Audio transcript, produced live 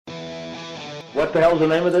What the hell's the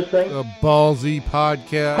name of this thing? The Ballsy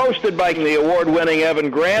Podcast. Hosted by the award-winning Evan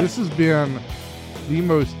Grant. This has been the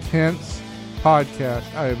most tense podcast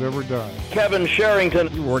I have ever done. Kevin Sherrington.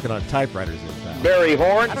 You're working on typewriters this time. Barry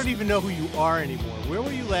Horn. I don't even know who you are anymore. Where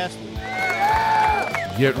were you last week?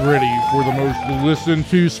 Get ready for the most listened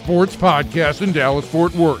to sports podcast in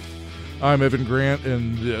Dallas-Fort Worth. I'm Evan Grant,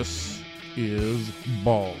 and this is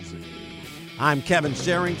Ballsy. I'm Kevin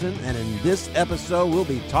Sherrington, and in this episode, we'll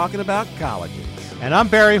be talking about colleges. And I'm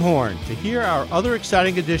Barry Horn. To hear our other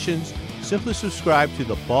exciting editions, simply subscribe to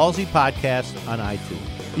the Ballsy Podcast on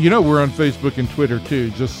iTunes. You know, we're on Facebook and Twitter,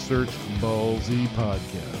 too. Just search Ballsy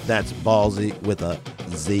Podcast. That's Ballsy with a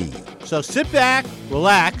Z. So sit back,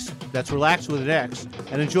 relax, that's relax with an X,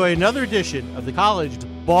 and enjoy another edition of the College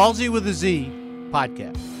Ballsy with a Z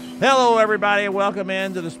podcast. Hello, everybody, and welcome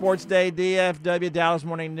into the Sports Day DFW Dallas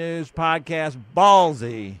Morning News Podcast,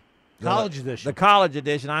 Ballsy. College edition. The college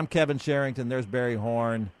edition. I'm Kevin Sherrington. There's Barry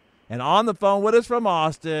Horn. And on the phone with us from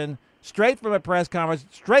Austin, straight from a press conference,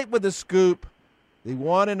 straight with the scoop, the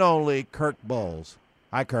one and only Kirk Bohls.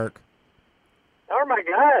 Hi, Kirk. How are my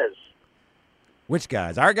guys? Which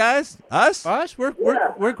guys? Our guys? Us? Us? We're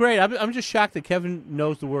great. I'm just shocked that Kevin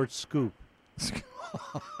knows the word scoop.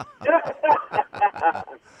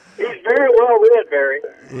 He's very well read, Barry.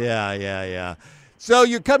 Yeah. So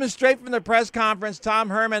you're coming straight from the press conference, Tom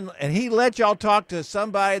Herman, and he let y'all talk to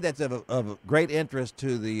somebody that's of great interest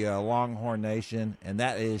to the Longhorn Nation, and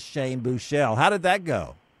that is Shane Buechele. How did that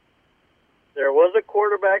go? There was a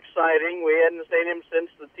quarterback sighting. We hadn't seen him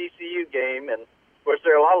since the TCU game, and of course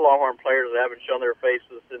there are a lot of Longhorn players that haven't shown their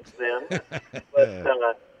faces since then.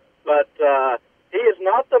 but he is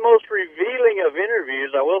not the most revealing of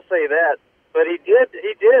interviews, I will say that. But he did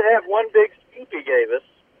have one big scoop he gave us.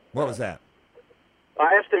 What was that?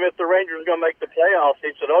 I asked him if the Rangers were going to make the playoffs.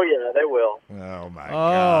 He said, "Oh yeah, they will." Oh my Oh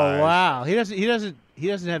God! wow, he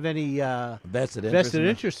doesn't have any vested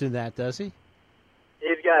interest in that, does he?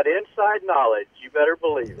 He's got inside knowledge. You better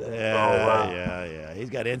believe it. Yeah. He's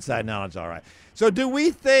got inside knowledge. All right. So, do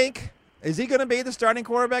we think is he going to be the starting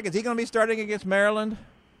quarterback? Is he going to be starting against Maryland?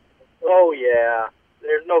 Oh yeah,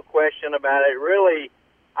 there's no question about it. Really,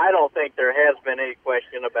 I don't think there has been any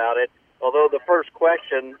question about it. Although the first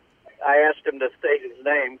question, I asked him to state his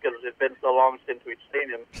name because it had been so long since we'd seen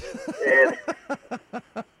him.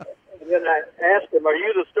 And then I asked him, "Are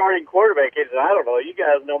you the starting quarterback?" He said, "I don't know. You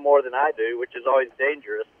guys know more than I do," which is always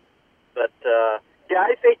dangerous. But, yeah,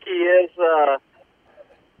 I think he is.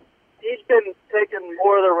 He's been taking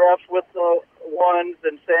more of the reps with the ones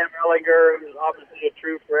than Sam Ellinger, who's obviously a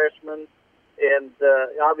true freshman. And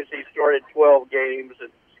obviously he started 12 games, and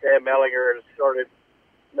Sam Ellinger has started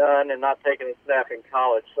none and not taken a snap in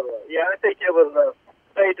college. So, yeah, I think it was a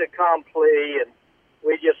fait accompli, and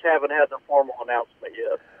we just haven't had the formal announcement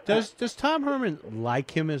yet. Does Tom Herman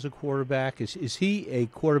like him as a quarterback? Is he a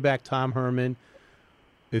quarterback, Tom Herman?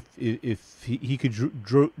 If he could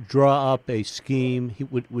draw up a scheme,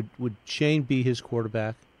 would Shane be his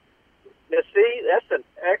quarterback? Now, see, that's an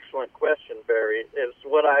excellent question, Barry. It's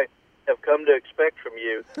what I have come to expect from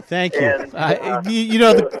you. Thank you. And, you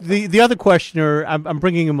know, the other questioner, I'm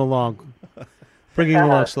bringing him along. Bringing him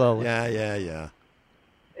along slowly. Yeah.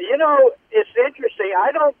 You know, it's interesting.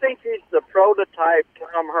 I don't think he's the prototype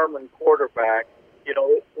Tom Herman quarterback. You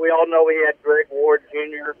know, we all know he had Greg Ward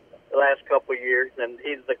Jr. the last couple of years, and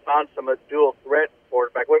he's the consummate dual threat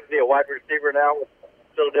quarterback. What is he, a wide receiver now with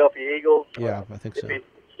Philadelphia Eagles? Yeah, I think so. If he's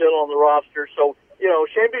still on the roster. So, you know,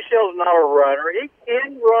 Shane Buechele's not a runner. He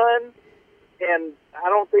can run, and I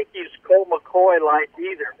don't think he's Colt McCoy-like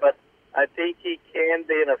either, but I think he can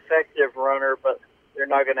be an effective runner, but they're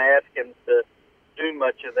not going to ask him to do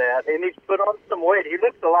much of that. And he's put on some weight. He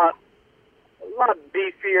looks a lot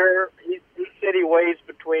beefier. He said he weighs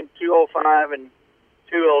between 205 and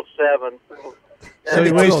 207. So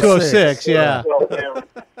he weighs 206, yeah.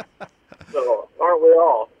 So, aren't we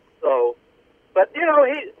all? So, but, you know,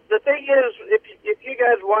 the thing is, if you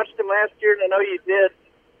guys watched him last year, and I know you did,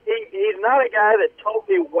 he's not a guy that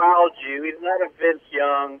totally wowed you. He's not a Vince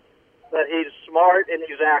Young, but he's smart and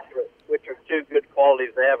he's accurate, which are two good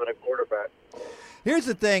qualities to have in a quarterback. Here's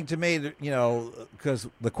the thing to me, you know, because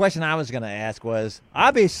the question I was going to ask was,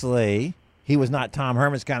 obviously, he was not Tom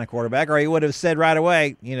Herman's kind of quarterback, or he would have said right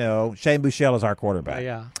away, you know, Shane Buechele is our quarterback.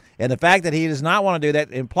 Yeah. And the fact that he does not want to do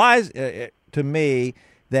that implies to me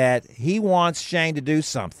that he wants Shane to do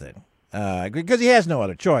something. Because he has no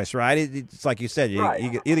other choice, right? It's like you said,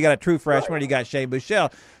 you either got a true freshman or you got Shane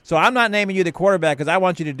Buechele. So I'm not naming you the quarterback because I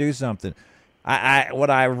want you to do something. What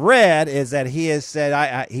I read is that he has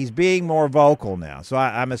said he's being more vocal now. So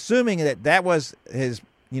I'm assuming that was his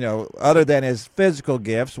other than his physical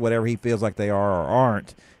gifts, whatever he feels like they are or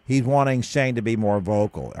aren't, he's wanting Shane to be more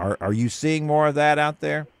vocal. Are you seeing more of that out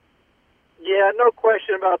there? Yeah, no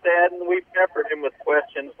question about that, and we've peppered him with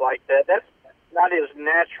questions like that. That's not his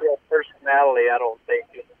natural personality, I don't think.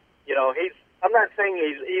 I'm not saying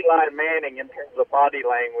he's Eli Manning in terms of body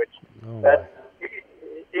language, but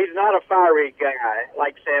he's not a fiery guy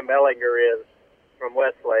like Sam Ellinger is from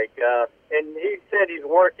Westlake. And he said he's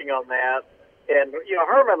working on that. And,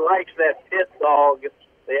 Herman likes that pit dog,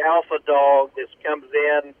 the alpha dog that comes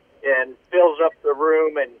in and fills up the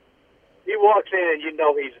room, and he walks in and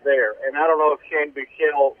he's there. And I don't know if Shane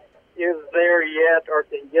Buechele is there yet or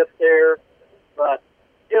can get there, but,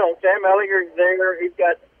 Sam Ellinger's there. He's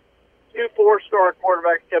got 2 4-star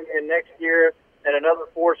quarterbacks coming in next year and another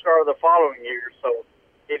 4-star the following year, so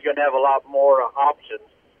he's going to have a lot more options.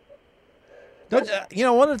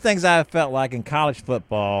 One of the things I felt like in college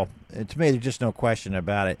football, and to me there's just no question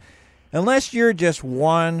about it, unless you're just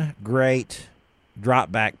one great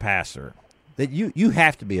drop-back passer, that you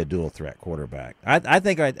have to be a dual-threat quarterback. I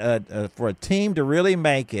think for a team to really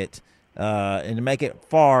make it and to make it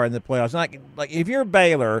far in the playoffs, like if you're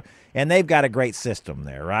Baylor and they've got a great system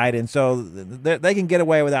there, right? And so they can get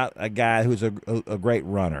away without a guy who's a great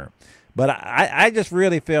runner. But I just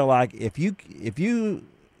really feel like if you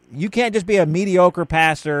can't just be a mediocre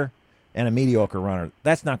passer and a mediocre runner,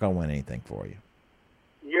 that's not going to win anything for you.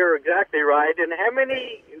 You're exactly right. And how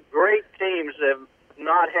many great teams have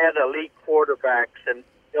not had elite quarterbacks? And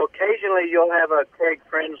occasionally you'll have a Craig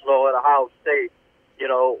Prenslow at Ohio State,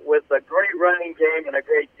 with a great running game and a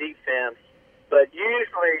great defense. But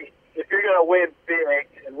usually, if you're going to win big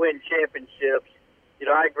and win championships,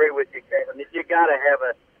 I agree with you, Kevin. You got to have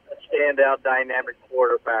a standout, dynamic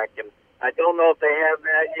quarterback. And I don't know if they have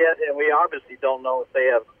that yet, and we obviously don't know if they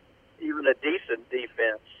have even a decent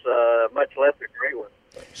defense, much less a great one.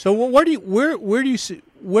 So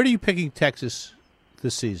where are you picking Texas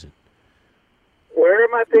this season? Where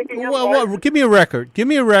am I picking? Well, give me a record. Give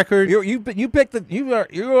me a record. You pick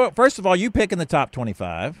you first of all, you pick in the top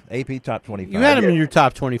 25, AP top 25. You had him in your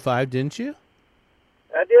top 25, didn't you?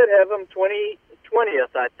 I did have him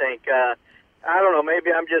 20th, I think. I don't know.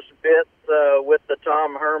 Maybe I'm just bit with the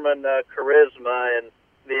Tom Herman charisma and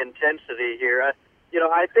the intensity here.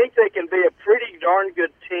 I think they can be a pretty darn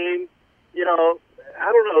good team.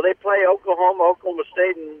 I don't know. They play Oklahoma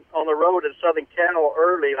State on the road at Southern Cal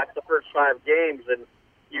early, like the first 5 games, and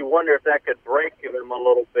you wonder if that could break them a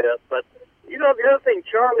little bit. But, the other thing,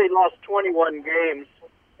 Charlie lost 21 games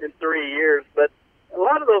in 3 years, but a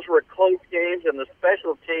lot of those were close games, and the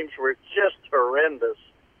special teams were just horrendous.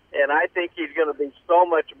 And I think he's going to be so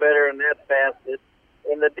much better in that facet,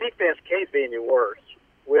 and the defense can't be any worse.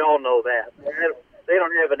 We all know that. They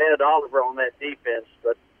don't have an Ed Oliver on that defense,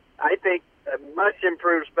 but I think a much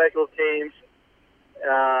improved special teams,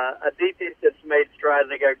 a defense that's made strides.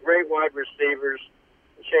 They got great wide receivers.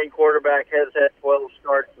 Shane quarterback has had 12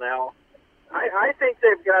 starts now. I think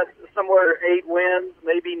they've got somewhere 8 wins,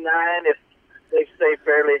 maybe 9 if they stay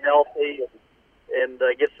fairly healthy and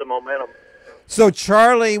get some momentum. So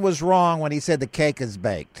Charlie was wrong when he said the cake is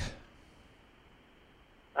baked.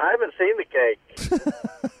 I haven't seen the cake.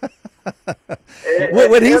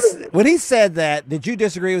 When he said that, did you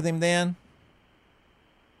disagree with him then?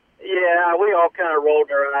 Yeah, we all kind of rolled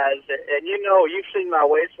our eyes, and you've seen my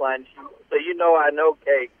waistline, so I know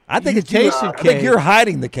cake. I think You tasted I cake. think you're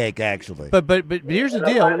hiding the cake, actually. But here's the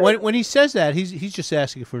deal. When he says that, he's just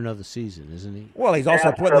asking for another season, isn't he? Well, he's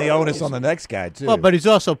also putting the onus on the next guy too. Well, but he's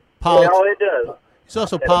also Yeah, it does. He's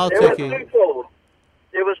also It politicking.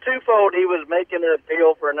 was twofold. He was making an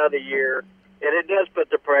appeal for another year, and it does put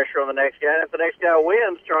the pressure on the next guy. If the next guy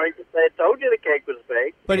wins, Charlie can say, "I told you the cake was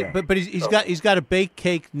baked." But he's got a baked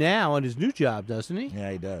cake now on his new job, doesn't he?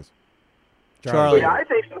 Yeah, he does. Charlie. Yeah, I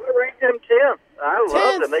think so. We ranked them 10th. I love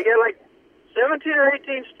 10th? them. They got like 17 or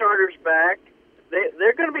 18 starters back.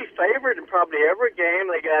 They're going to be favored in probably every game.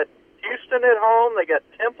 They got Houston at home. They got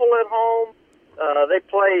Temple at home. They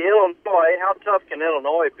play Illinois. How tough can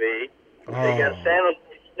Illinois be? They got San Jose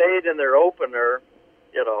State in their opener.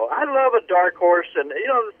 I love a dark horse, and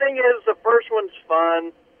the thing is, the first one's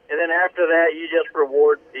fun, and then after that, you just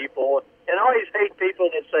reward people. And I always hate people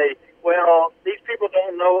that say, "Well, these people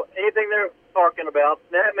don't know anything they're talking about."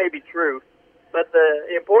 That may be true, but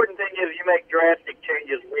the important thing is you make drastic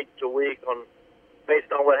changes week to week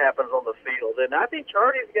based on what happens on the field. And I think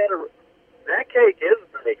Charlie's got that cake is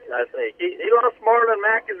baked. I think he lost Marlon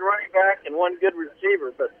Mack as running back and one good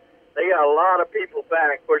receiver, but they got a lot of people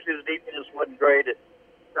back. Of course, his defense wasn't great at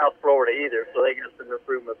South Florida either, so they got some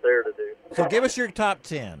improvement there to do. So give us your top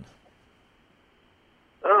 10.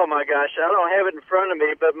 Oh my gosh, I don't have it in front of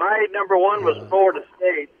me, but my number one was Florida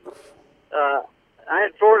State. I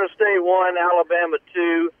had Florida State 1, Alabama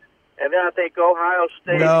 2, and then I think Ohio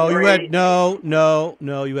State. No, 3. you had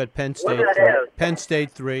no. You had Penn State. What did I have? Penn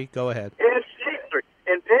State 3. Go ahead. Penn State 3.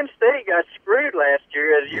 And Penn State got screwed last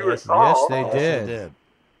year, as you recall. Yes, they did.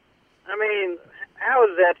 I mean, how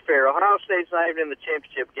is that fair? Ohio State's not even in the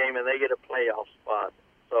championship game, and they get a playoff spot.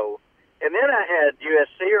 So, and then I had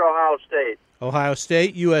USC or Ohio State. Ohio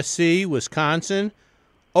State, USC, Wisconsin,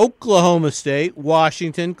 Oklahoma State,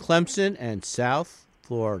 Washington, Clemson, and South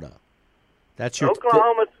Florida. That's your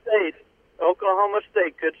Oklahoma State. Oklahoma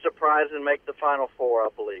State could surprise and make the Final Four, I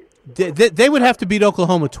believe. They would have to beat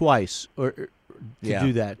Oklahoma twice to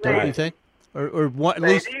do that, don't you think? Or what? At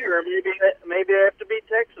least. Or maybe they have to beat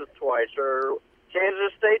Texas twice, or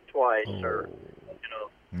Kansas State twice, or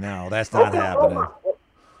No, that's not happening.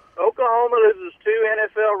 Oklahoma loses 2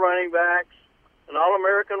 NFL running backs, an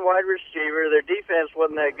All-American wide receiver. Their defense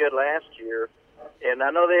wasn't that good last year, and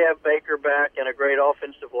I know they have Baker back and a great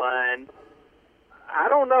offensive line. I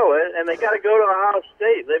don't know it, and they got to go to Ohio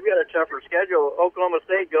State. They've got a tougher schedule. Oklahoma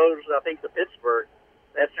State goes, I think, to Pittsburgh.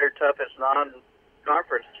 That's their toughest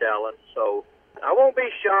non-conference challenge. So I won't be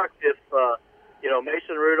shocked if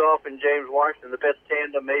Mason Rudolph and James Washington, the best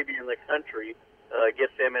tandem maybe in the country,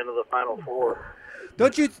 gets them into the Final Four.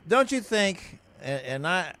 Don't you think? And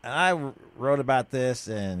I wrote about this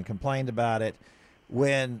and complained about it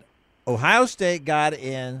when Ohio State got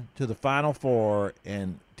into the Final Four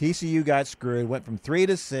and TCU got screwed, went from 3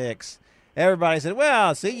 to 6. Everybody said,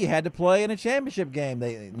 "Well, see, you had to play in a championship game."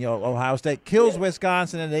 Ohio State kills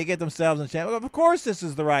Wisconsin, and they get themselves in the championship. Of course, this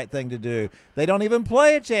is the right thing to do. They don't even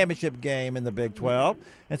play a championship game in the Big 12,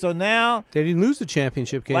 and so now they didn't lose the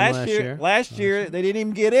championship game last year. Last year, they didn't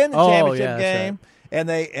even get in the championship game, and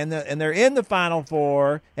they're in the Final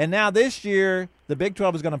Four. And now this year, the Big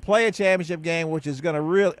 12 is going to play a championship game, which is going to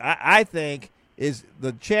really, I think, is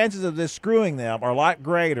the chances of this screwing them are a lot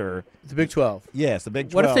greater. The Big 12. Yes, the Big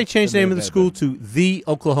 12. What if they change the name of the school to the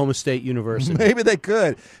Oklahoma State University? Maybe they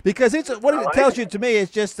could, because it tells you to me is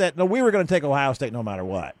just that we were going to take Ohio State no matter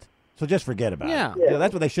what. So just forget about it. Yeah,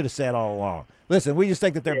 that's what they should have said all along. Listen, we just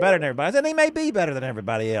think that they're better than everybody else, and they may be better than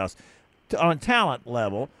everybody else on talent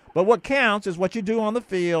level. But what counts is what you do on the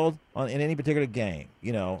field in any particular game.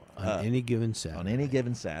 On any given Saturday. On any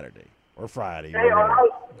given Saturday or Friday. Hey,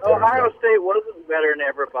 Ohio State wasn't better than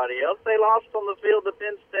everybody else. They lost on the field to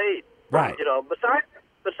Penn State. Right.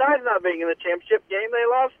 Besides not being in the championship game, they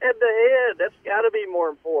lost head to head. That's got to be more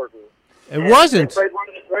important. It wasn't. They played one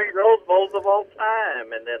of the great Rose Bowls of all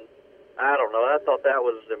time, and then I don't know. I thought that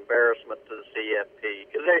was an embarrassment to the CFP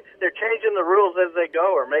because they're changing the rules as they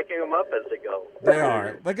go or making them up as they go. They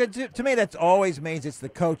are. But to me, that always means it's the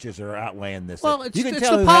coaches that are outweighing this. Well,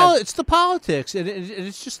 it's the politics.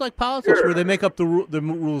 It's just like politics where they make up the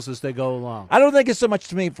rules as they go along. I don't think it's so much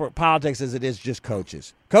to me for politics as it is just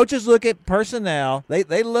coaches. Coaches look at personnel.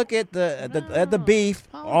 They look at the beef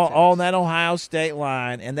on that Ohio State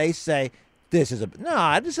line, and they say, this is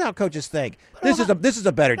how coaches think. This is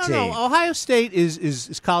a better team. No, Ohio State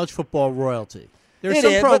is college football royalty. There are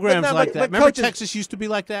some programs like that. Remember Texas used to be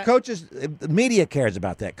like that? Coaches, the media cares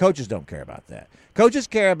about that. Coaches don't care about that. Coaches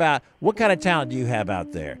care about what kind of talent do you have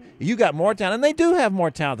out there. You got more talent, and they do have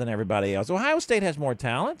more talent than everybody else. Ohio State has more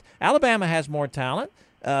talent. Alabama has more talent.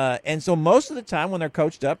 And so most of the time when they're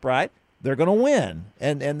coached up right, they're going to win,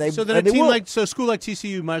 and they. So then a school like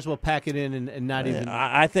TCU might as well pack it in and not even.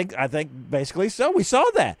 I think basically so. We saw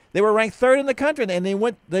that they were ranked 3rd in the country, and they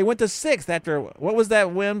went to 6th after what was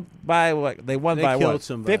that win by? What they won by? What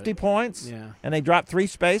 50 points? Yeah, and they dropped 3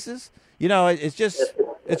 spaces. It's just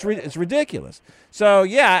it's ridiculous. So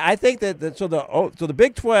yeah, I think that the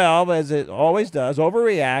Big 12, as it always does,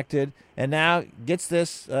 overreacted. And now gets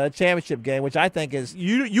this championship game, which I think is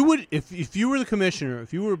you would if you were the commissioner,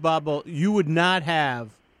 if you were Bob Bohls, you would not have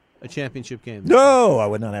a championship game. No, I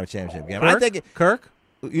would not have a championship game. Kirk? I think Kirk.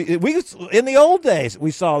 We in the old days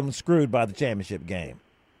we saw them screwed by the championship game,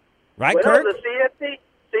 right? Well, Kirk? The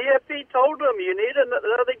CFP told them you need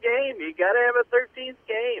another game. You got to have a 13th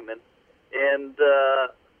game, and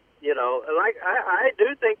like I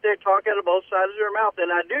do think they're talking out of both sides of their mouth,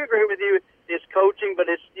 and I do agree with you. It's coaching, but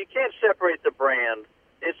you can't separate the brand.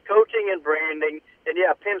 It's coaching and branding, and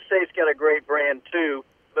yeah, Penn State's got a great brand too.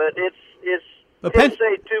 But Penn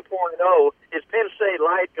State 2.0 is Penn State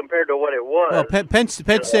light compared to what it was. Well, Penn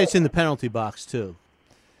State's in the penalty box too.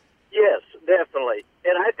 Yes, definitely,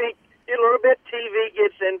 and I think a little bit TV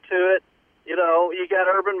gets into it. You got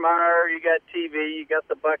Urban Meyer, you got TV, you got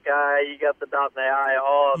the Buckeye, you got the dot in the eye,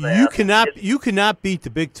 all of that. You cannot beat the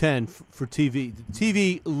Big Ten for TV.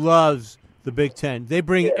 TV loves the Big Ten. They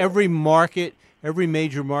bring every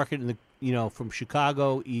major market in the from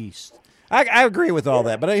Chicago east. I agree with all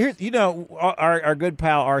that, but here's our good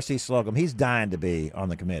pal R.C. Slocum. He's dying to be on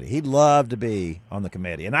the committee. He'd love to be on the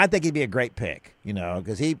committee, and I think he'd be a great pick.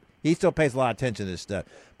 Because he still pays a lot of attention to this stuff.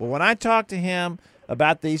 But when I talk to him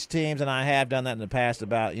about these teams, and I have done that in the past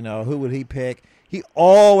about who would he pick, he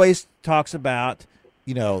always talks about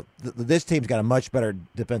this team's got a much better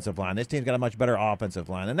defensive line. This team's got a much better offensive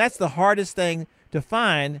line, and that's the hardest thing to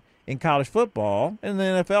find in college football, and the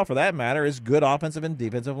NFL for that matter, is good offensive and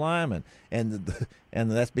defensive linemen, and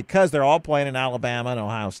that's because they're all playing in Alabama and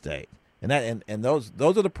Ohio State, and those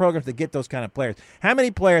are the programs that get those kind of players. How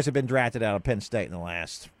many players have been drafted out of Penn State in the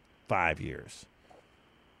last 5 years?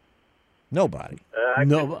 Nobody. I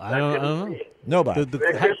don't know. Nobody.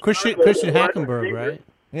 Christian Hackenberg, right?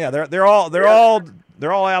 Yeah, they're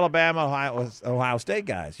all Alabama, Ohio State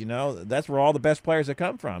guys. That's where all the best players have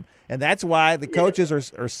come from, and that's why the coaches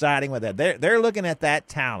are siding with that. They're looking at that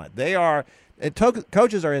talent.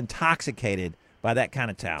 Coaches are intoxicated by that kind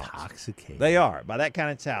of talent. Intoxicated. They are by that kind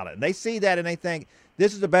of talent. And they see that and they think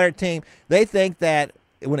this is a better team. They think that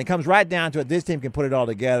when it comes right down to it, this team can put it all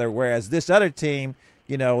together. Whereas this other team,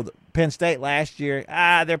 Penn State last year,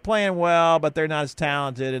 they're playing well, but they're not as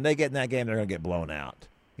talented, and they get in that game, they're going to get blown out.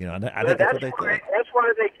 I think that's what they think. That's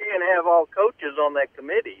why they can't have all coaches on that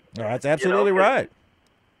committee. Oh, that's absolutely right.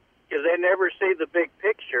 Because they never see the big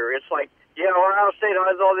picture. It's like, Ohio State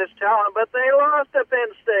has all this talent, but they lost to Penn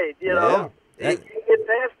State. You can't get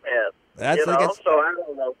past that. So I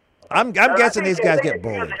don't know. I'm guessing these guys get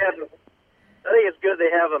bullied. I think it's good they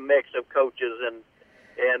have a mix of coaches and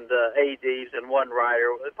ADs and one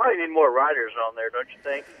writer. They probably need more writers on there, don't you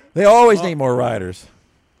think? They always need more writers.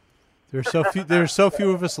 There's so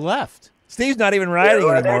few of us left. Steve's not even writing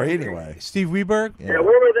anymore anyway. Steve Weberg? Yeah,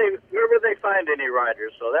 where would they find any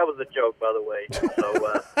writers? So that was a joke, by the way. So,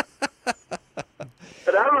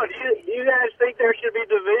 but I don't know, do you guys think there should be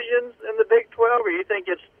divisions in the Big 12, or you think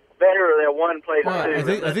it's better that one plays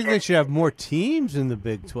two? I think they should have more teams in the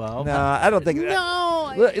Big 12. No, I don't think.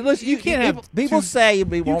 No, listen, you can't have. People say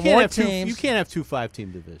we want more teams. You can't have 2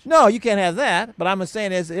 5-team divisions. No, you can't have that. But I'm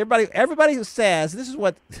saying is everybody who says this is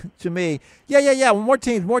what to me. Yeah. More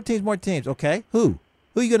teams. Okay, who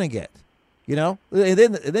are you going to get? And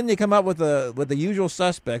then you come up with the usual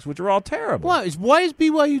suspects, which are all terrible. Why is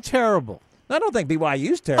BYU terrible? I don't think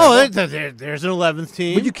BYU's terrible. Oh, there's an 11th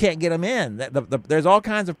team, but you can't get them in. There's all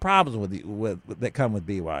kinds of problems that come with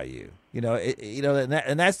BYU.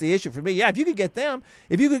 And that's the issue for me. Yeah, if you could get them,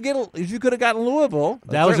 if you could have gotten Louisville,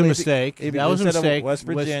 that was a mistake. That was a mistake. West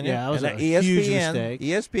Virginia, Virginia, that was a huge mistake.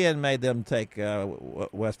 ESPN made them take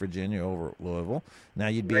West Virginia over Louisville. Now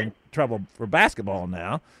you'd be in trouble for basketball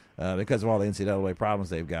now because of all the NCAA problems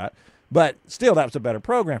they've got. But still, that was a better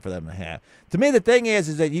program for them to have. To me, the thing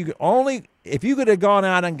is that if you could have gone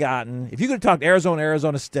out and if you could have talked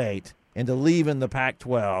Arizona State into leaving the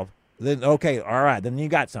Pac-12, then okay, all right, then you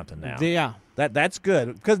got something now. Yeah, that's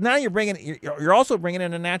good because now you're also bringing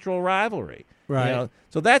in a natural rivalry, right?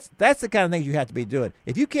 So that's the kind of things you have to be doing.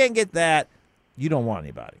 If you can't get that, you don't want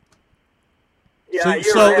anybody. Yeah,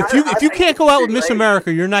 so right. if you can't go out with Miss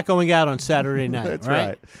America, you're not going out on Saturday night. That's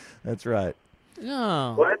right. That's right.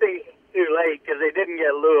 No. Well, I think it's too late because they didn't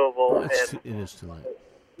get Louisville. It is too late.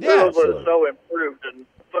 Louisville is so improved in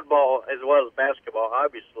football as well as basketball,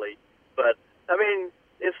 obviously. But, I mean,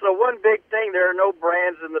 it's the one big thing. There are no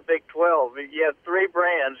brands in the Big 12. You have 3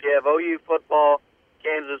 brands. You have OU football,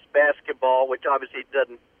 Kansas basketball, which obviously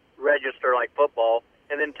doesn't register like football,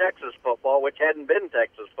 and then Texas football, which hadn't been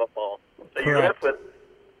Texas football. So you're left with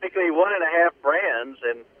basically 1.5 brands,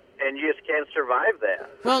 and you just can't survive that.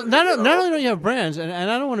 Well, not only do you have brands, and I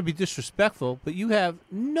don't want to be disrespectful, but you have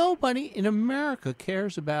nobody in America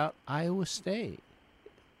cares about Iowa State.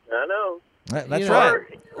 I know. That's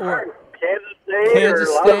right. Or Kansas State or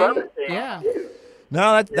a lot of other teams. Yeah.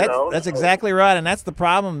 No, that's exactly right, and that's the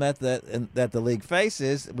problem that the league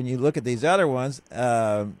faces when you look at these other ones.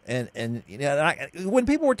 When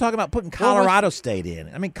people were talking about putting Colorado State in,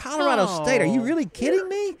 I mean, Colorado State, are you really kidding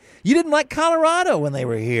me? You didn't like Colorado when they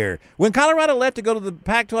were here. When Colorado left to go to the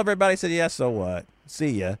Pac-12, everybody said, "Yeah, so what?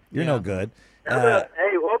 See ya. You're no good." Hey,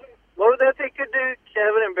 what would that they could do,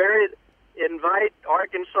 Kevin and Barry? Invite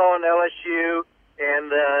Arkansas and LSU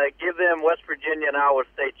and give them West Virginia and Iowa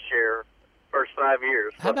State share. First 5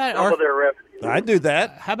 years. How about some of their revenue? I'd do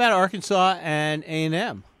that. How about Arkansas and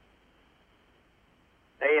A&M?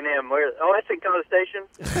 A&M, that's in College Station.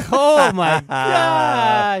 Oh my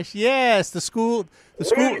gosh! Yes, the school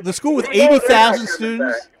with 80,000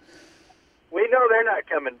 students. we know they're not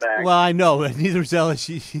coming back. Well, I know, but neither is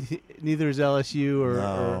LSU. Neither is LSU or.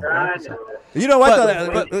 No. or I know. You know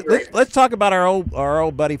what? But- let's talk about our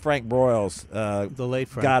old buddy Frank Broyles. The late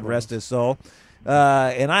Frank God Broyles. rest his soul.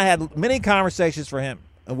 And I had many conversations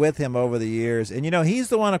with him over the years. And, he's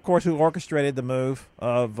the one, of course, who orchestrated the move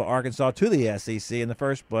of Arkansas to the SEC in the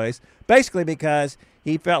first place, basically because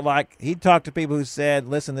he felt like he talked to people who said,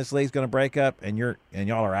 listen, this league's going to break up and y'all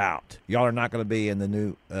are out. Y'all are not going to be in the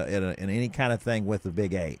new in any kind of thing with the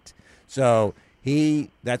Big Eight. So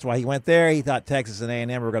that's why he went there. He thought Texas and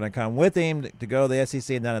A&M were going to come with him to go to the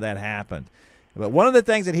SEC, and none of that happened. But one of the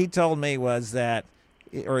things that he told me was that,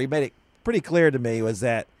 or he made it pretty clear to me, was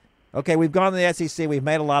that, okay, we've gone to the SEC, we've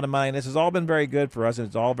made a lot of money, and this has all been very good for us, and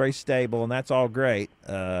it's all very stable, and that's all great.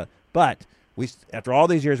 But after all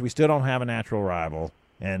these years, we still don't have a natural rival,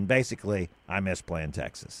 and basically, I miss playing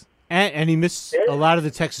Texas. And he missed a lot of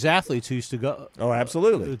the Texas athletes who used to go. Oh,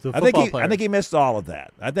 absolutely. The I football think he missed all of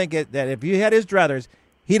that. I think that if you had his druthers,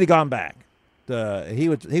 he'd have gone back. He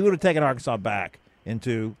would have taken Arkansas back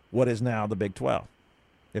into what is now the Big 12,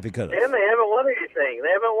 if he could have. And they haven't won anything. They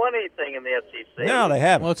haven't won anything in the SEC. No, they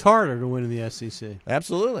haven't. Well, it's harder to win in the SEC.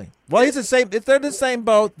 Absolutely. Well, he's the same. If they're the same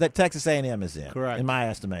boat that Texas A&M is in, Correct, in my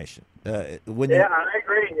estimation. I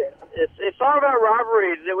agree. It's all about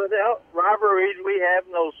rivalries. Without rivalries, we have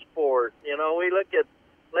no sport. We look at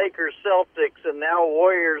Lakers, Celtics, and now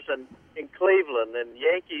Warriors, and in Cleveland, and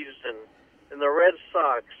Yankees, and the Red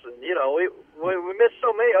Sox, and we miss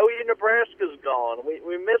so many. OU Nebraska's gone.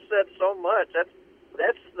 We miss that so much.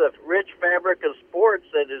 That's the rich fabric of sports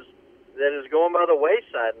that is going by the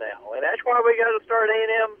wayside now, and that's why we got to start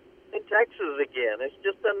A&M in Texas again. It's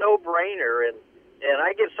just a no-brainer, and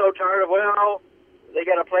I get so tired of they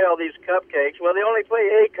got to play all these cupcakes. Well, they only play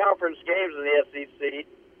 8 conference games in the SEC.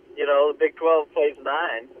 The Big 12 plays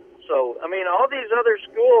 9. So all these other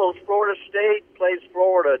schools, Florida State plays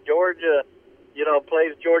Florida, Georgia,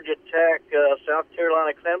 plays Georgia Tech, South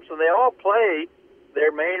Carolina Clemson. They all play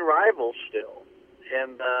their main rivals still.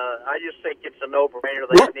 And I just think it's a no-brainer.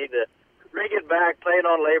 They need to bring it back, play it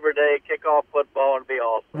on Labor Day, kick off football, and be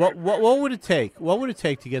awesome. What would it take? What would it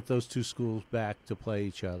take to get those two schools back to play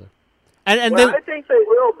each other? And I think they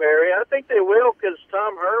will, Barry. I think they will because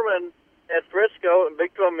Tom Herman at Frisco and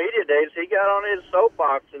Big 12 Media Days, he got on his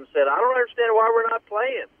soapbox and said, I don't understand why we're not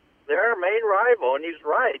playing. They're our main rival, and he's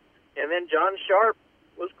right. And then John Sharp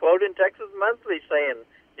was quoted in Texas Monthly saying,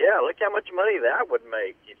 yeah, look how much money that would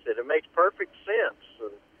make. He said, it makes perfect sense.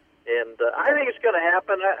 And I think it's going to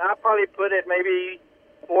happen. I'll probably put it maybe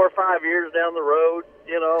 4 or 5 years down the road,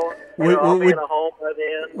 I'll be in a home by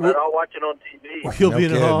then, but I'll watch it on TV. You'll be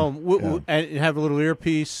in a home and have a little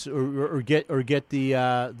earpiece or get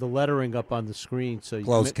the lettering up on the screen so you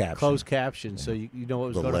closed caption so you know what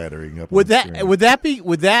was going on. The lettering up. Would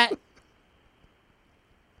that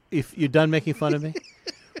if you're done making fun of me?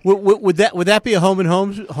 Would that be a home and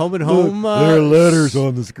home? There are letters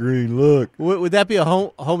on the screen. Look. Would that be a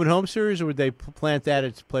home and home series, or would they plant that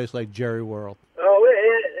at a place like Jerry World? Oh,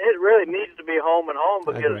 it really needs to be home and home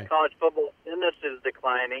because college football attendance is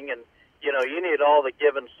declining, and you need all the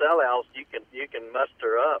given sellouts you can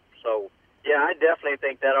muster up. So yeah, I definitely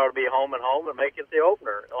think that ought to be home and home and make it the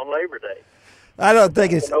opener on Labor Day. I don't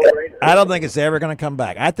think it's ever going to come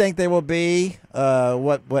back. I think they will be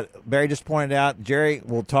what Barry just pointed out. Jerry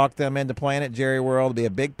will talk them into playing at Jerry World. It'll be a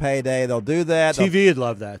big payday. They'll do that. TV would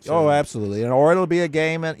love that. Oh, absolutely. Or it'll be a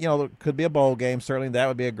game. It could be a bowl game. Certainly, that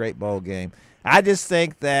would be a great bowl game. I just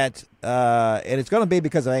think that, and it's going to be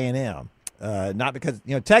because of A&M, not because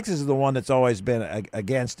Texas is the one that's always been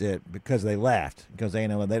against it because they left because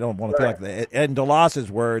A&M they don't want to feel like that. And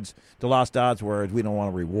DeLoss Dodd's words, we don't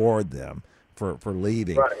want to reward them for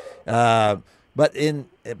leaving. Right. But in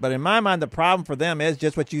my mind, the problem for them is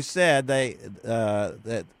just what you said.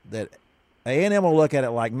 That A&M will look at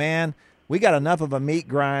it like, man, we got enough of a meat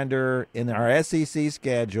grinder in our SEC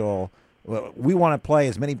schedule. We want to play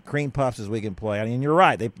as many cream puffs as we can play. I mean, you're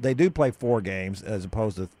right. They do play 4 games as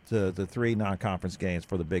opposed to the 3 non-conference games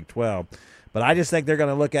for the Big 12. But I just think they're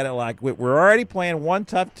going to look at it like we're already playing one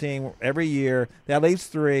tough team every year. That leaves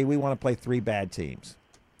 3. We want to play 3 bad teams.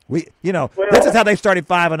 This is how they started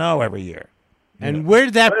 5-0 every year. And where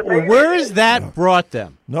has that brought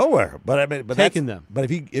them? Nowhere. But taking them.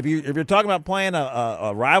 But if you're talking about playing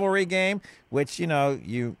a rivalry game, which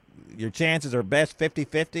your chances are best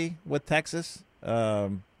 50-50 with Texas,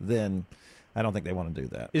 then I don't think they want to do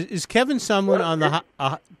that. Is Kevin Sumlin on the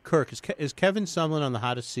Kirk? Is Kevin Sumlin on the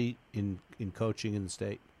hottest seat in coaching in the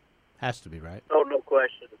state? Has to be, right? Oh, no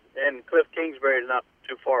question. And Cliff Kingsbury is not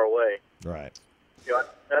too far away. Right.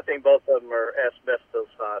 I think both of them are asbestos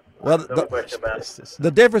hot. Well, No question about it.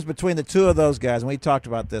 the difference between the two of those guys, and we talked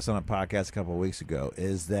about this on a podcast a couple of weeks ago,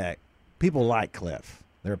 is that people like Cliff.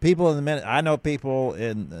 There are people in the minute. I know people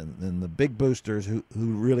in the big boosters who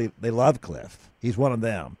really they love Cliff. He's one of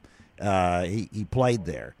them. He played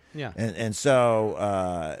there. Yeah. And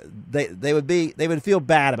so they would feel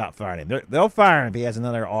bad about firing him. They'll fire him if he has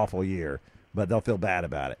another awful year, but they'll feel bad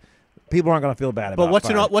about it. People aren't going to feel bad about. But what's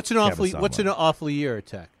an Kevin awful year at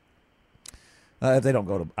Tech? If they don't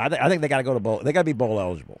go to, I think they got to go to bowl. They got to be bowl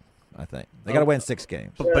eligible. I think they got to win 6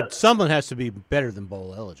 games. But someone has to be better than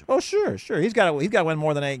bowl eligible. Oh, sure. He's got to win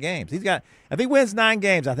more than 8 games. If he wins 9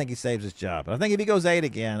 games, I think he saves his job. And I think if he goes 8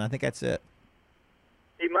 again, I think that's it.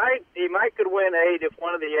 He might could win 8 if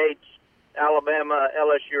one of the 8's Alabama,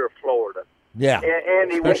 LSU, or Florida. Yeah,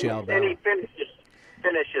 and he Especially Alabama. and he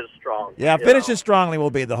finishes strong. yeah. Finishes strongly will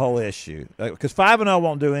be the whole issue because 5-0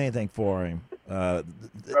 won't do anything for him.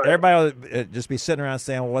 Everybody will just be sitting around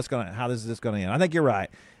saying, "Well, how is this going to end?" I think you're right.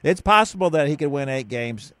 It's possible that he could win 8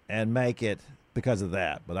 games and make it because of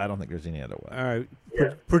that, but I don't think there's any other way. All right,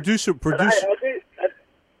 Yeah. producer. I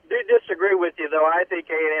do disagree with you, though. I think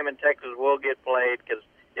A&M and Texas will get played because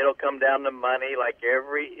it'll come down to money, like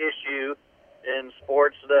every issue in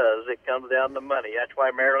sports does. It comes down to money. That's why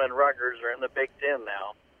Maryland and Rutgers are in the Big Ten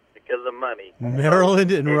now, because of money.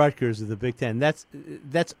 Maryland and Rutgers are the Big Ten. That's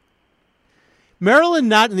Maryland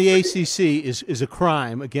not in the ACC is a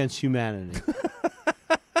crime against humanity.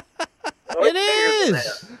 It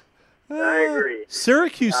is. I agree.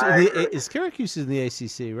 Syracuse I agree. is Syracuse in the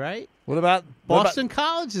ACC, right? What about Boston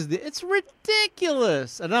College is it's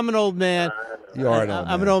ridiculous. And I'm an old man. You are an old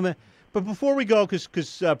I'm man. an old man. But before we go, because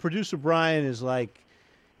producer Brian is like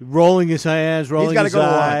rolling his hands, rolling gotta his go to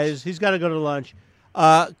lunch. eyes. He's got to go to lunch.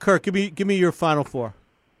 Kirk, give me your Final Four.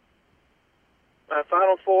 My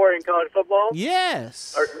Final Four in college football?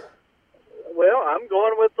 Yes. Well, I'm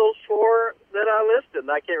going with those 4 that I listed,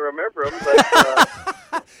 and I can't remember them.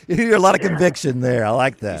 But You hear a lot of conviction there. I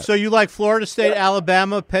like that. So you like Florida State,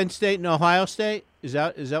 Alabama, Penn State, and Ohio State? Is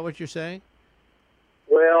that what you're saying?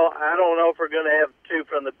 well, I don't know if we're going to have 2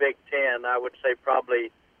 from the Big Ten. I would say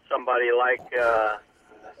probably somebody like a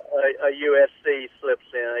USC slips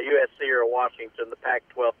in, a USC or a Washington, the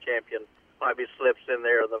Pac-12 champion, probably slips in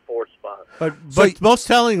there in the 4th spot. But most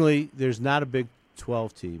tellingly, there's not a Big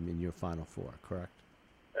 12 team in your Final Four, correct?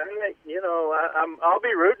 I'll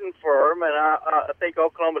be rooting for them, and I think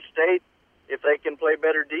Oklahoma State, if they can play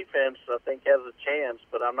better defense, I think has a chance.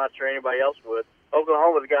 But I'm not sure anybody else would.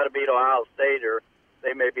 Oklahoma's got to beat Ohio State, or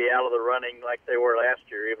they may be out of the running like they were last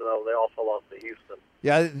year, even though they also lost to Houston.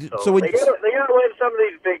 Yeah. So they got to win some of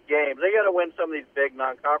these big games. They got to win some of these big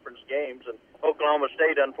non-conference games, and Oklahoma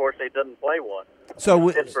State, unfortunately, doesn't play one.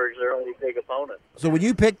 Pittsburgh's their only big opponent. So when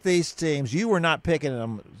you pick these teams, you were not picking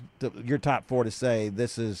them, your top 4, to say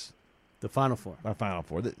this is the Final Four. My Final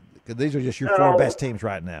Four. These are just your 4 best teams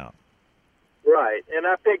right now. Right, and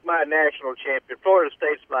I picked my national champion. Florida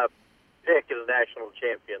State's my pick as national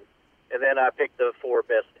champion, and then I picked the 4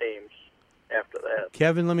 best teams after that.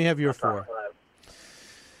 Kevin, let me have your 4.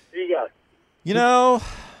 You got it. You know,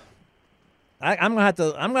 I'm gonna have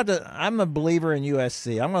to. I'm a believer in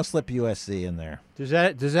USC. I'm gonna slip USC in there. Does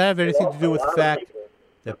that have anything to do with the fact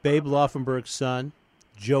that Babe Laufenberg's son,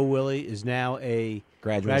 Joe Willie, is now a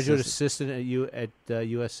graduate assistant at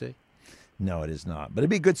USC? No, it is not. But it'd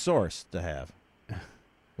be a good source to have.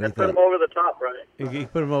 Put him over the top, right? You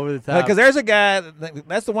put him over the top. Because there's a guy.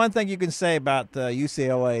 That's the one thing you can say about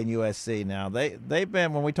UCLA and USC. Now they've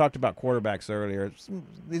been, when we talked about quarterbacks earlier,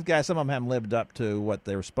 these guys, some of them haven't lived up to what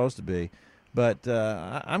they were supposed to be. But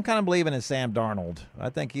I'm kind of believing in Sam Darnold. I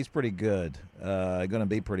think he's pretty good. Going to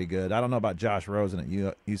be pretty good. I don't know about Josh Rosen at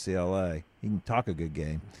UCLA. He can talk a good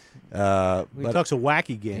game. He talks a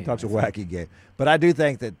wacky game. He talks a wacky game. But I do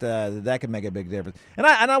think that that can make a big difference. And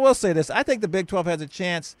I will say this. I think the Big 12 has a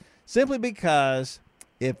chance simply because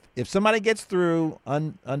if somebody gets through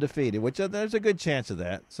undefeated, which there's a good chance of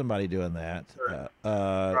that, somebody doing that,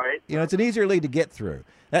 right. It's an easier league to get through.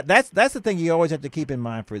 That's the thing you always have to keep in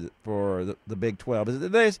mind for the Big 12. Is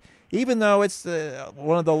that there's, even though it's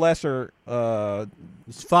one of the lesser,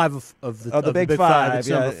 it's 5 of the Big 5. It's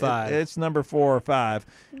number 5. It's number 4 or 5.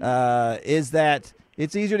 Is that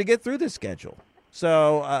it's easier to get through this schedule.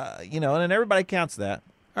 So and everybody counts that.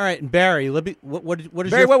 All right, and Barry, what is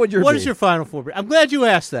Barry, what would your what be? is your Final Four? I'm glad you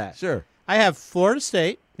asked that. Sure. I have Florida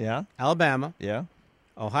State, Yeah. Alabama, Yeah.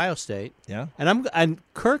 Ohio State. Yeah. And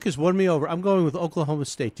Kirk has won me over. I'm going with Oklahoma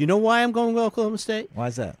State. Do you know why I'm going with Oklahoma State? Why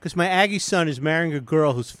is that? Because my Aggie son is marrying a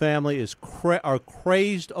girl whose family are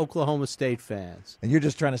crazed Oklahoma State fans. And you're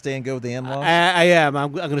just trying to stay and go with the in-laws? I am.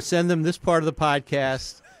 I'm going to send them this part of the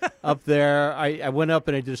podcast up there. I went up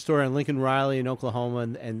and I did a story on Lincoln Riley in Oklahoma,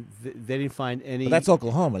 and they didn't find any. But that's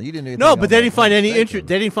Oklahoma. You didn't do anything. No, but they didn't find any State, interest.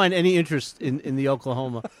 They didn't find any interest in the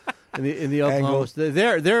Oklahoma, in the Oklahoma.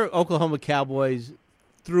 They're Oklahoma Cowboys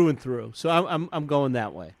through and through. So I'm going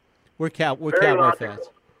that way. We're Cowboy fans.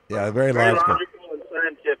 Yeah, very Very logical. logical and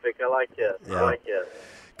scientific. I like it. Yeah. I like it.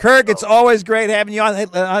 Kirk, it's always great having you on.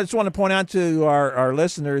 I just want to point out to our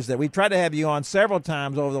listeners that we've tried to have you on several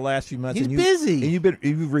times over the last few months. He's and busy. And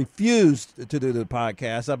you've refused to do the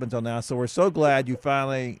podcast up until now. So we're so glad you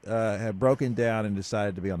finally have broken down and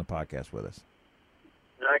decided to be on the podcast with us.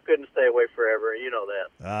 I couldn't stay away forever. You know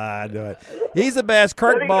that. I know it. He's the best.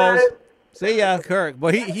 Kirk Love you Bohls. guys. See ya. Kirk,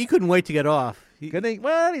 well, he couldn't wait to get off.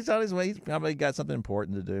 Well, he's on his way. He's probably got something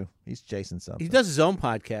important to do. He's chasing something. He does his own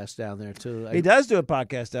podcast down there too. He does do a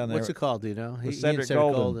podcast down there. What's it called? Do you know? With He and Cedric Cedric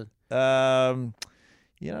Golden. I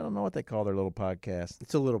don't know what they call their little podcast.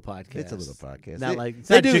 It's a little podcast. It's a little podcast. Not like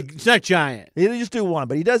They it's not giant. He just do one,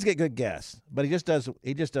 but he does get good guests. But he just does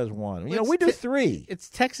one. Well, We do three. It's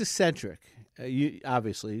Texas centric,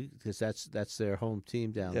 obviously, because that's their home team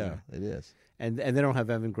down there. It is. And they don't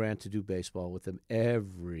have Evan Grant to do baseball with them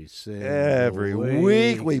every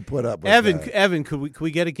week we put up with that. Evan, could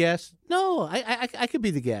we get a guest? No, I could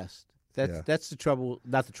be the guest. That's the trouble.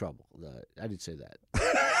 Not the trouble. I didn't say that.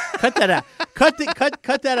 Cut that out.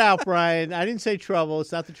 Cut that out, Brian. I didn't say trouble.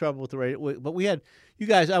 It's not the trouble with the radio. But we had you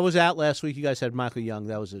guys. I was out last week. You guys had Michael Young.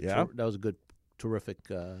 That was a good, terrific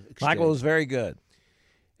exchange. Michael was very good.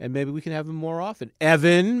 And maybe we can have him more often.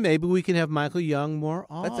 Evan, maybe we can have Michael Young more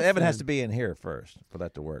often. Evan has to be in here first for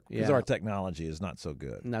that to work because Yeah. our technology is not so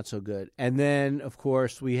good. Not so good. And then, of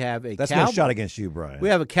course, we have a That's cowboy. no shot against you, Brian. We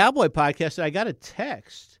have a cowboy podcast. And I got a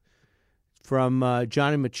text from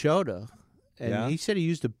Johnny Machota, and he said he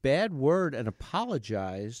used a bad word and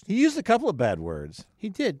apologized. He used a couple of bad words. He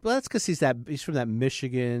did. Well, that's because he's from that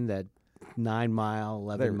Michigan, that 9 mile,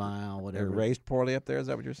 11 mile, whatever. They're raised poorly up there. Is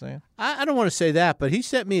that what you're saying? I don't want to say that, but he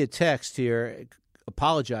sent me a text here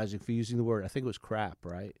apologizing for using the word. I think it was crap,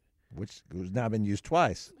 right? Which has now been used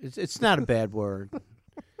twice. It's not a bad word.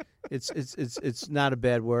 It's not a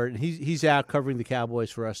bad word. And he's out covering the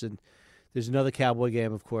Cowboys for us, and there's another Cowboy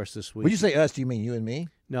game, of course, this week. When you say us, do you mean you and me?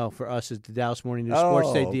 No, for us, it's the Dallas Morning News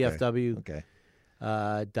Sports Day, okay. DFW. Okay.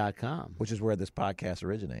 .com, which is where this podcast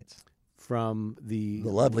originates. From the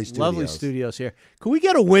lovely studios here. Can we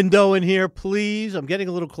get a window in here, please? I'm getting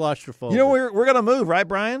a little claustrophobic. You know, we're going to move, right,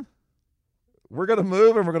 Brian? We're going to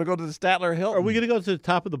move, and we're going to go to the Statler Hilton. Are we going to go to the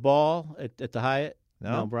top of the ball at the Hyatt?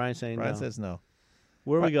 No. Brian's saying Brian no. says no.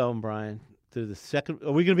 Where are we going, Brian? To the second?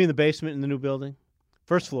 Are we going to be in the basement in the new building?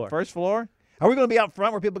 First floor. First floor? Are we going to be out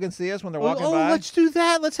front where people can see us when they're walking by? Let's do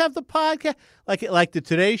that. Let's have the podcast. Like the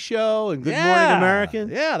Today Show and Good Morning American.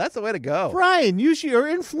 Yeah, that's the way to go. Brian, use your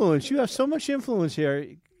influence. You have so much influence here.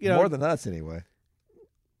 You know, more than us, anyway.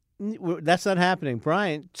 That's not happening.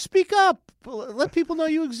 Brian, speak up. Let people know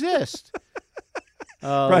you exist.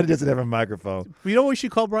 Brian doesn't have a microphone. You know what we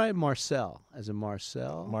should call Brian? Marcel. As in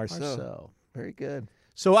Marcel. Marcel. Very good.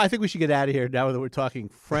 So I think we should get out of here now that we're talking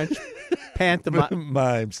French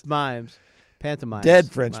mimes. Pantomimes.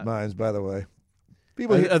 Dead French mimes, by the way.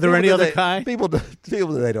 Are there any other kind? People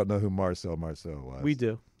they don't know who Marcel was. We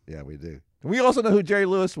do. Yeah, we do. We also know who Jerry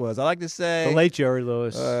Lewis was. I like to say the late Jerry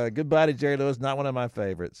Lewis. Goodbye to Jerry Lewis. Not one of my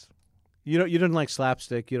favorites. You didn't like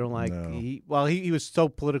slapstick. You don't like. No. He was so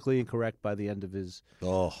politically incorrect by the end of his.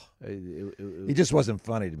 He just wasn't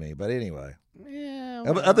funny to me. But anyway, yeah.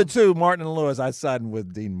 Of the two, Martin and Lewis, I sided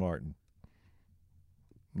with Dean Martin.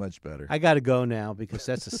 Much better. I got to go now because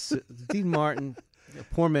that's Dean Martin.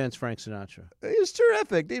 Poor man's Frank Sinatra. He was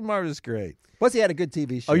terrific. Dean Martin was great. Plus, he had a good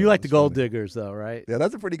TV show. Oh, you like the Gold Diggers, though, right? Yeah,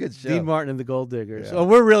 that's a pretty good show. Dean Martin and the Gold Diggers. Yeah. Oh,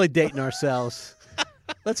 we're really dating ourselves.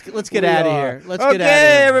 Let's get out of here. Let's get out of here.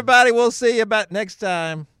 Okay, everybody. We'll see you about next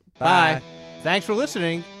time. Bye. Thanks for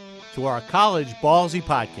listening to our College Ballsy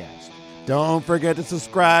podcast. Don't forget to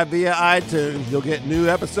subscribe via iTunes. You'll get new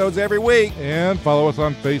episodes every week. And follow us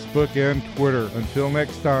on Facebook and Twitter. Until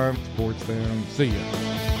next time, sports fans, see ya.